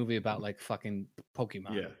when it's a movie about like fucking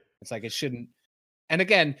Pokemon. Yeah. It's like it shouldn't. And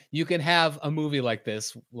again, you can have a movie like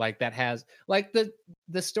this, like that has like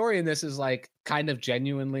the story in this is like kind of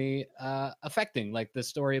genuinely affecting. Like the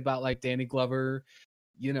story about like Danny Glover,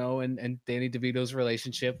 and Danny DeVito's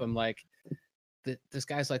relationship. I'm like, this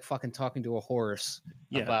guy's like fucking talking to a horse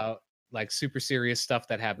Yeah. about like super serious stuff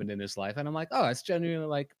that happened in his life, and I'm like, oh, it's genuinely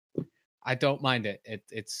like, I don't mind it.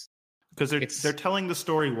 It's Because they're telling the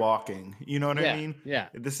story walking. You know what I yeah, mean? yeah.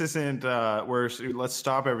 This isn't let's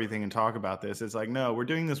stop everything and talk about this. It's like, no, we're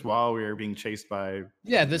doing this while we are being chased by.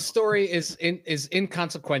 Yeah, the story is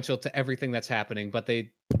inconsequential to everything that's happening, but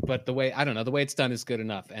the way, I don't know, the way it's done is good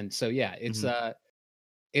enough. And so yeah, it's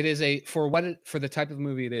it is for the type of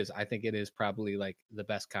movie it is, I think it is probably like the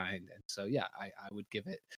best kind. And so yeah, I would give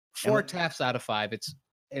it 4 taps out of 5. It's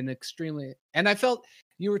an extremely, and I felt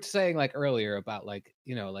you were saying like earlier about like,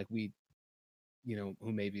 like we, who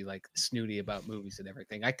may be like snooty about movies and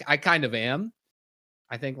everything. I kind of am.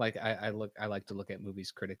 I think like I like to look at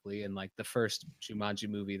movies critically, and like the first Jumanji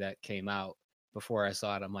movie that came out, before I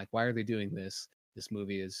saw it, I'm like, why are they doing this? This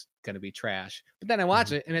movie is going to be trash. But then I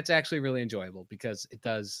watch it and it's actually really enjoyable because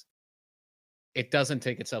it doesn't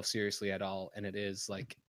take itself seriously at all, and it is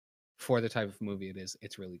like, for the type of movie it is,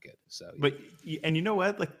 it's really good. So yeah. But and you know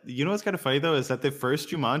what? Like, you know what's kind of funny though is that the first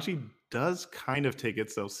Jumanji does kind of take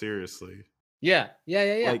itself seriously. Yeah.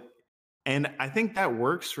 Like, and I think that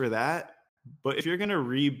works for that. But if you're gonna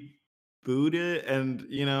reboot it, and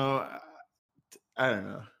I don't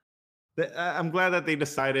know. I'm glad that they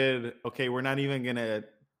decided, okay, we're not even gonna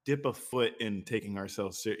dip a foot in taking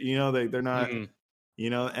ourselves serious. They're not.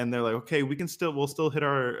 And they're like, okay, we'll still hit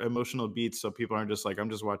our emotional beats, so people aren't just like,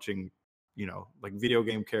 I'm just watching, like video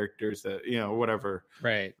game characters that, whatever,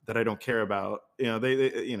 Right. that I don't care about.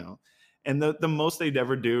 They and the most they'd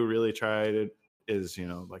ever do really try to is,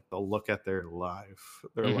 like they'll look at their life,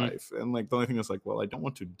 and like the only thing is like, well, I don't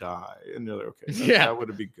want to die, and you're like, okay, that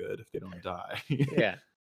would be good if they don't die. Yeah.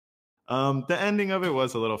 The ending of it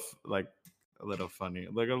was a little funny,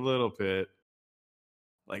 like a little bit.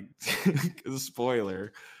 Like,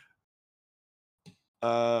 spoiler.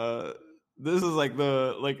 This is like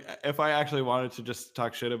if I actually wanted to just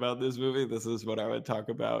talk shit about this movie, this is what I would talk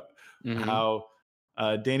about. How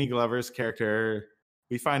Danny Glover's character,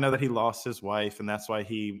 we find out that he lost his wife, and that's why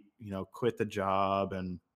he, quit the job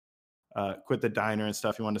and quit the diner and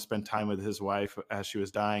stuff. He wanted to spend time with his wife as she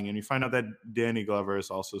was dying, and you find out that Danny Glover is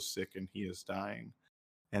also sick and he is dying,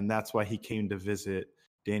 and that's why he came to visit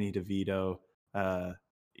Danny DeVito.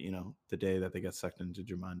 The day that they got sucked into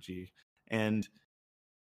Jumanji. And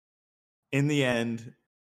in the end,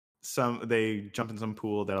 they jump in some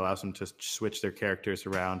pool that allows them to switch their characters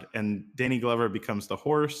around, and Danny Glover becomes the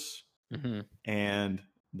horse, and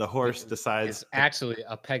the horse decides it's actually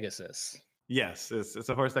a Pegasus. Yes, it's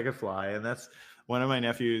a horse that can fly, and that's one of my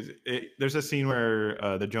nephews. There's a scene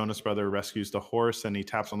where the Jonas brother rescues the horse, and he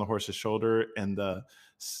taps on the horse's shoulder, and the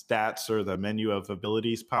stats or the menu of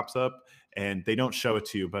abilities pops up, and they don't show it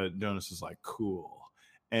to you, but Jonas is like, cool.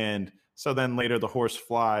 And so then later the horse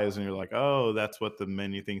flies, and you're like, oh, that's what the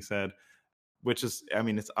menu thing said, which is, I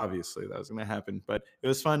mean, it's obviously that was going to happen, but it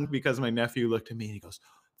was fun because my nephew looked at me and he goes,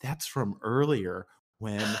 that's from earlier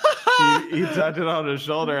when he touched it on his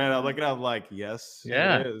shoulder, and I'm looking, I'm like, yes,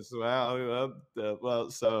 it is. Wow.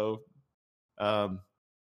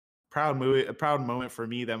 Proud movie, a proud moment for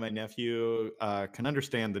me that my nephew can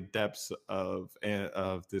understand the depths of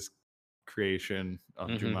this creation of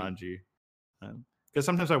Jumanji. Because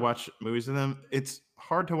sometimes I watch movies with them. It's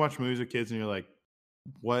hard to watch movies with kids, and you're like,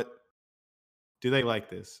 what do they like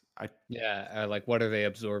this? Like, what are they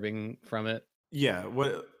absorbing from it? Yeah,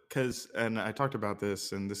 and I talked about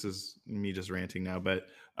this, and this is me just ranting now, but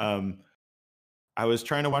I was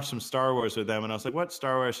trying to watch some Star Wars with them, and I was like, what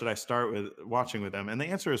Star Wars should I start with watching with them? And the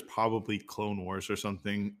answer is probably Clone Wars or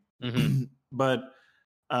something. But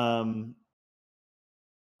I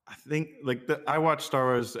think I watched Star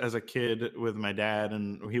Wars as a kid with my dad,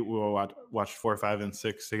 and we watched 4, 5, and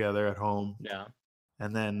 6 together at home. Yeah.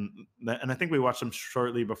 And I think we watched them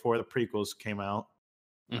shortly before the prequels came out.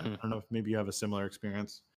 I don't know if maybe you have a similar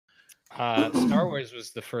experience. Star Wars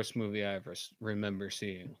was the first movie I ever remember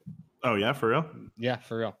seeing. Oh yeah, for real? Yeah,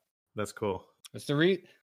 for real. That's cool. It's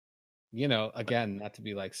again, not to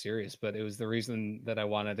be like serious, but it was the reason that I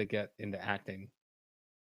wanted to get into acting.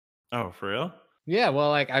 Oh, for real? Yeah, well,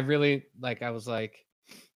 like I really like I was like,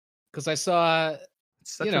 because I saw,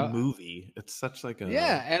 It's such a movie. It's such like a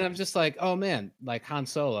yeah, and I'm just like, oh man, like Han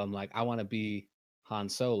Solo. I'm like, I want to be Han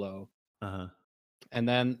Solo. Uh-huh. And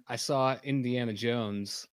then I saw Indiana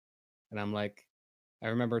Jones, and I'm like, I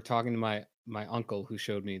remember talking to my uncle who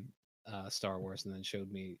showed me Star Wars and then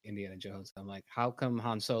showed me Indiana Jones. I'm like, how come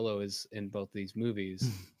Han Solo is in both these movies?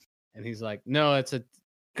 And he's like, no, it's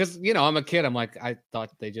because I'm a kid. I'm like, I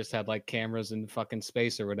thought they just had like cameras in fucking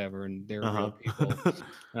space or whatever, and they're real people.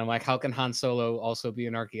 And I'm like, how can Han Solo also be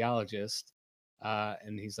an archaeologist?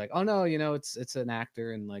 And he's like, oh no, it's an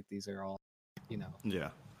actor, and like these are all, Yeah.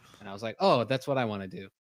 And I was like, oh, that's what I want to do.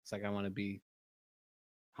 It's like I want to be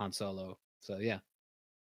Han Solo. So yeah.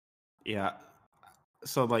 Yeah.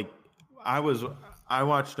 So like I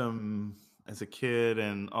watched them as a kid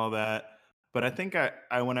and all that, but I think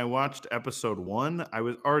I when I watched episode 1, I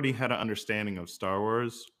was already had an understanding of Star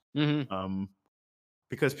Wars. Mm-hmm.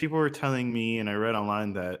 Because people were telling me, and I read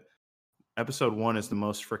online that episode 1 is the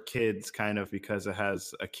most for kids, kind of because it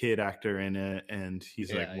has a kid actor in it, and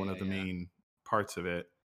he's like one of the main parts of it,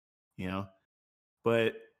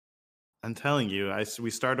 But I'm telling you, we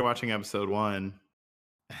started watching episode 1,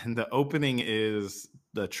 and the opening is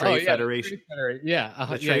the Trade Federation.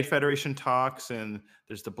 The Trade Federation talks, and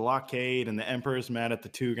there's the blockade, and the Emperor's mad at the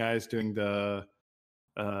two guys doing the,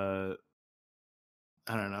 I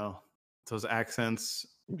don't know, those accents.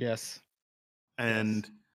 Yes. And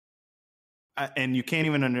you can't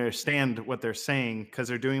even understand what they're saying because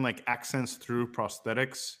they're doing like accents through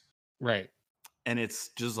prosthetics. Right. And it's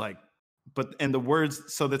just like, and the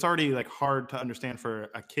words, so that's already like hard to understand for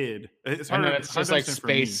a kid. It's hard. It's just like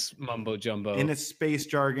space mumbo jumbo. And it's space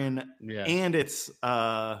jargon. Yeah. And it's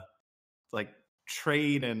like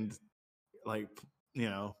trade and like,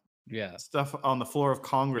 stuff on the floor of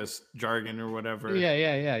Congress jargon or whatever.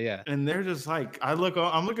 Yeah. And they're just like,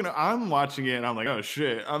 I'm watching it and I'm like, oh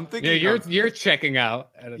shit. I'm thinking. Yeah, you're checking out.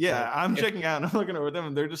 I'm checking out and I'm looking over them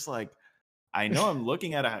and they're just like, I know I'm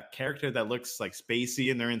looking at a character that looks like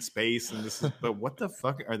spacey and they're in space but what the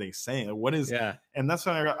fuck are they saying? What is? Yeah. And that's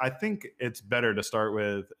when I think it's better to start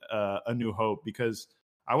with A New Hope because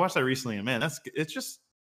I watched that recently and man, it's just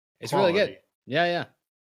really good. Yeah.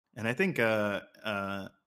 And I think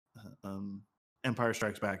Empire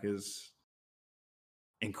Strikes Back is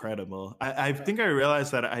incredible. I think I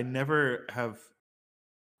realized that I never have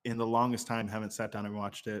in the longest time haven't sat down and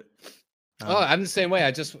watched it. I'm the same way. I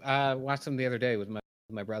just watched them the other day with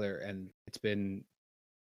my brother, and it's been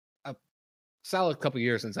a solid couple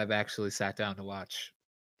years since I've actually sat down to watch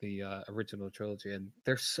the original trilogy, and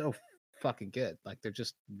they're so fucking good. Like they're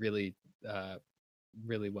just really,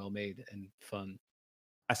 really well made and fun.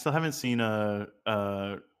 I still haven't seen I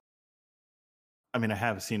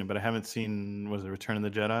have seen it, but I haven't seen was it Return of the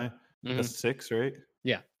Jedi? Mm-hmm. That's 6, right?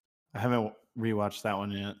 Yeah. I haven't rewatched that one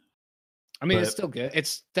yet. I mean, it's still good.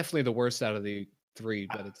 It's definitely the worst out of the 3,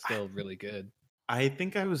 but it's still really good. I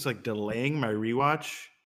think I was like delaying my rewatch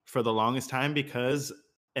for the longest time because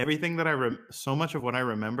everything that so much of what I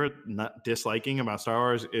remember not disliking about Star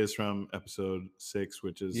Wars is from episode 6,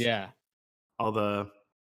 which is all the.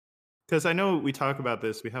 Because I know we talk about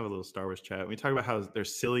this, we have a little Star Wars chat. We talk about how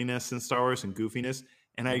there's silliness in Star Wars and goofiness,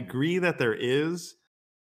 and I agree that there is,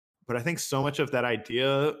 but I think so much of that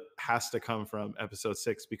idea has to come from episode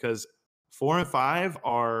 6 because 4 and 5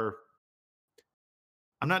 are.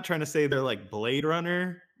 I'm not trying to say they're like Blade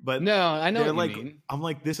Runner, but no, I know what you mean. I'm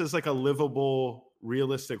like, this is like a livable,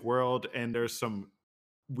 realistic world, and there's some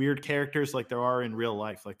weird characters like there are in real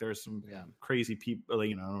life. Like there's some crazy people, I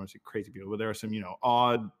don't want to say crazy people, but there are some,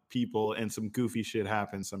 odd people and some goofy shit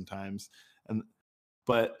happens sometimes.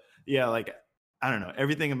 But yeah, like, I don't know,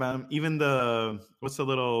 everything about him, even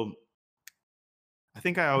I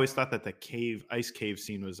think I always thought that the ice cave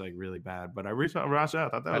scene was like really bad, but I recently watched that. I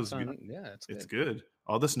thought that was good. Yeah, it's good.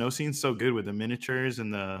 All the snow scenes so good with the miniatures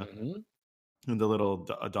and the little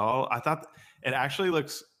doll. I thought it actually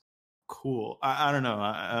looks cool. I don't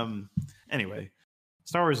know. Anyway,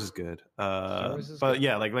 Star Wars is good. But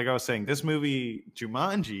yeah, like I was saying, this movie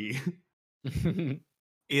Jumanji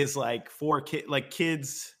is like for kids. Like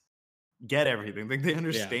kids get everything. Like they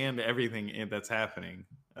understand everything that's happening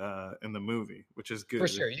in the movie, which is good for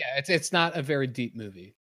sure. Yeah, it's not a very deep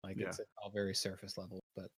movie. Like it's all very surface level.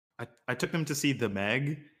 But I took them to see The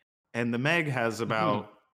Meg, and The Meg has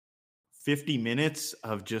about 50 minutes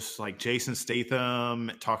of just like Jason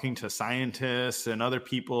Statham talking to scientists and other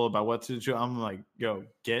people about what to do. I'm like, yo,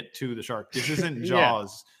 get to the shark. This isn't Yeah.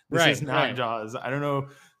 Jaws. This is Right, not right. Jaws. I don't know.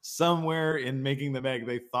 Somewhere in Making the Meg,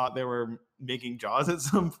 they thought they were making Jaws at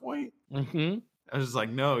some point. Mm-hmm. I was just like,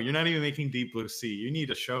 no, you're not even making Deep Blue Sea. You need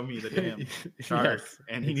to show me the damn shark, Yes,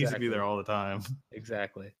 and he needs to be there exactly. all the time.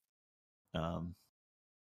 Exactly.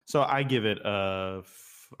 So I give it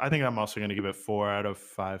I think I'm also going to give it 4 out of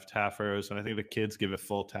 5 Taffers, and I think the kids give it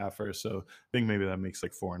full Taffers. So I think maybe that makes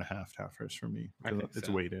like 4.5 Taffers for me. I think It's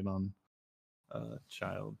so. weighted on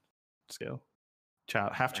child scale,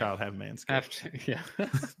 half child, half man scale. Yeah.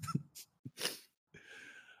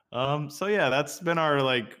 So yeah, that's been our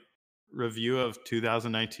like review of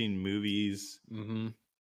 2019 movies. Mm-hmm.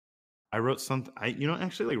 I wrote something. I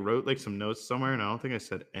actually like wrote like some notes somewhere, and I don't think I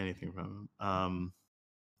said anything from them.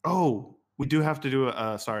 Oh, we do have to do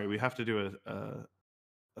we have to do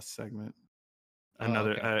a segment,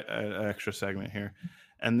 another okay. a extra segment here,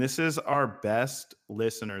 and this is our best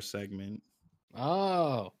listener segment.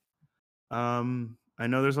 Oh. I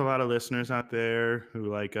know there's a lot of listeners out there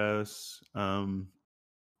who like us.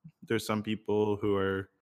 There's some people who are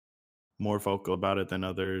more vocal about it than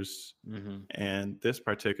others. Mm-hmm. And this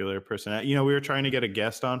particular person, we were trying to get a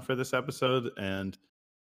guest on for this episode, and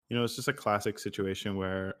it's just a classic situation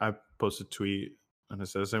where I posted a tweet and it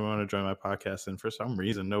says, "I want to join my podcast," and for some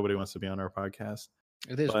reason, nobody wants to be on our podcast.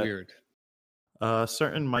 It is weird.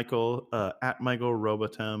 Certain Michael at Michael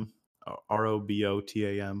Robotam,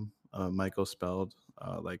 Robotam, Michael spelled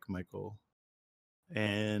like Michael,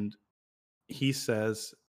 and he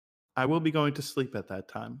says, "I will be going to sleep at that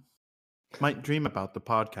time. Might dream about the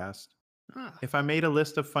podcast. If I made a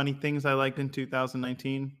list of funny things I liked in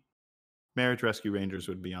 2019, Marriage Rescue Rangers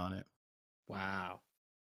would be on it." Wow.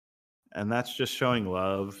 And that's just showing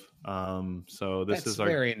love. So this That's is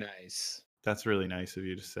very nice. That's really nice of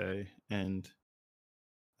you to say. And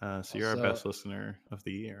so you're our best listener of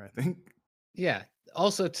the year, I think. Yeah.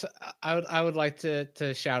 Also, I would like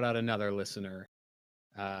to shout out another listener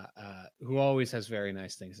who always has very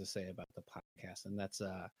nice things to say about the podcast, and that's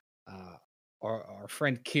our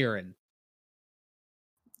friend Kieran.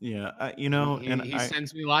 Yeah, he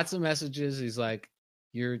sends me lots of messages. He's like,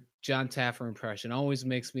 "Your John Taffer impression always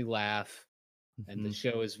makes me laugh, and the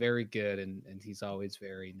show is very good." And he's always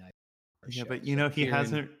very nice. Yeah, but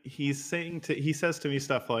Kieran, he says to me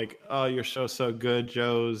stuff like, "Oh, your show's so good,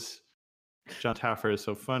 John Taffer is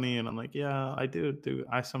so funny," and I'm like, "Yeah, I do.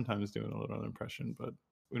 I sometimes do a little impression, but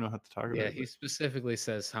we don't have to talk about it." Yeah, he specifically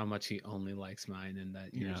says how much he only likes mine and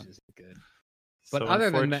that yours isn't good. But So other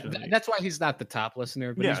than that, that's why he's not the top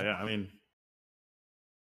listener. But I mean,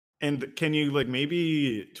 and can you like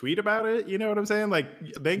maybe tweet about it? You know what I'm saying? Like,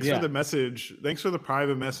 thanks for the message. Thanks for the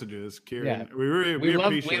private messages, Kieran. Yeah. We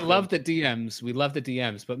appreciate. We love the DMs. We love the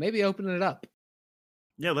DMs, but maybe open it up.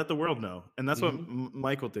 Yeah, let the world know. And that's what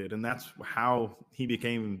Michael did, and that's how he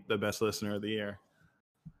became the best listener of the year.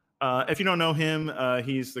 If you don't know him,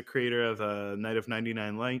 he's the creator of Night of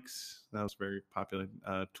 99 Likes. That was a very popular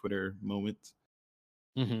Twitter moment.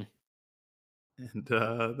 Mm-hmm.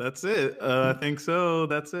 And that's it. I think so.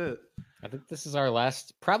 That's it. I think this is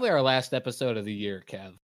probably our last episode of the year,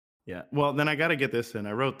 Kev. Yeah. Well, then I got to get this in.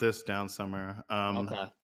 I wrote this down somewhere. Okay.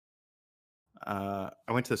 I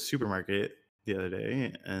went to the supermarket the other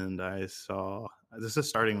day, and I saw. This is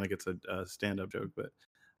starting like it's a stand-up joke, but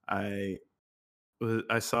I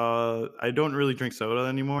saw. I don't really drink soda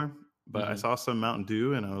anymore, but I saw some Mountain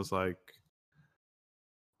Dew, and I was like,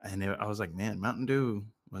 man, Mountain Dew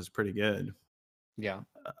was pretty good. Yeah.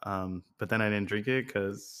 But then I didn't drink it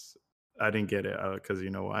because I didn't get it. Because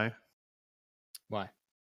you know why? Why?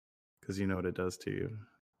 Because you know what it does to you.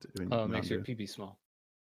 It makes your pee-pee small.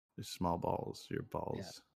 Your small balls. Your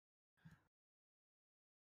balls.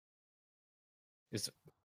 Yeah.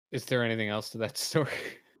 Is there anything else to that story?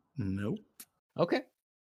 Nope. Okay.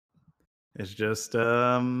 It's just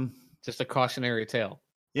a cautionary tale.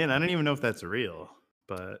 Yeah, and I don't even know if that's real,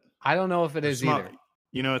 but I don't know if it is either.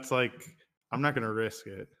 It's like I'm not gonna risk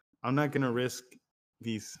it. I'm not gonna risk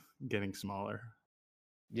these getting smaller.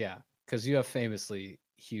 Yeah, because you have famously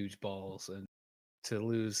huge balls, and to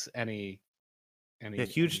lose any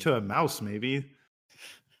huge to a mouse, maybe.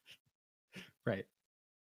 Right.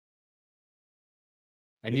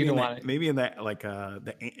 And maybe you don't want it. Maybe in that like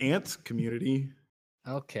the ants community.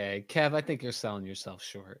 Okay, Kev, I think you're selling yourself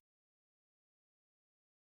short.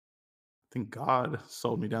 I think God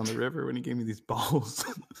sold me down the river when he gave me these balls.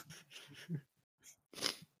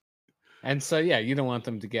 And so, yeah, you don't want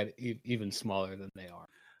them to get even smaller than they are.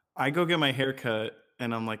 I go get my hair cut,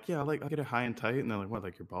 and I'm like, yeah, I'll get it high and tight. And they're like, what,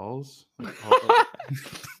 like your balls? Like,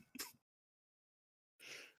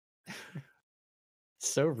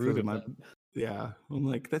 So rude of my- them. Yeah, I'm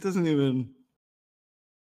like, that doesn't even.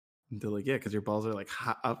 They're like, yeah, because your balls are like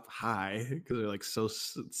up high because they're like so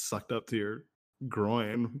sucked up to your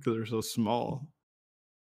groin because they're so small.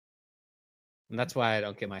 And that's why I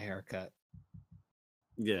don't get my hair cut.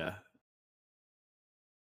 Yeah.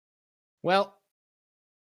 Well,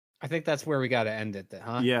 I think that's where we got to end it, then,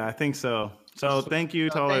 huh? Yeah, I think so. So thank you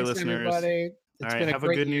to all our Thanks, listeners. everybody. All It's right, been a have a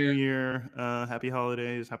great good year. new year. Happy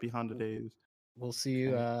holidays. Happy Honda days. We'll see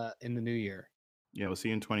you in the new year. Yeah, we'll see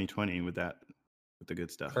you in 2020 with the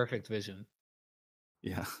good stuff. Perfect vision.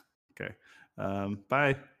 Yeah. Okay.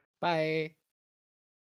 Bye. Bye.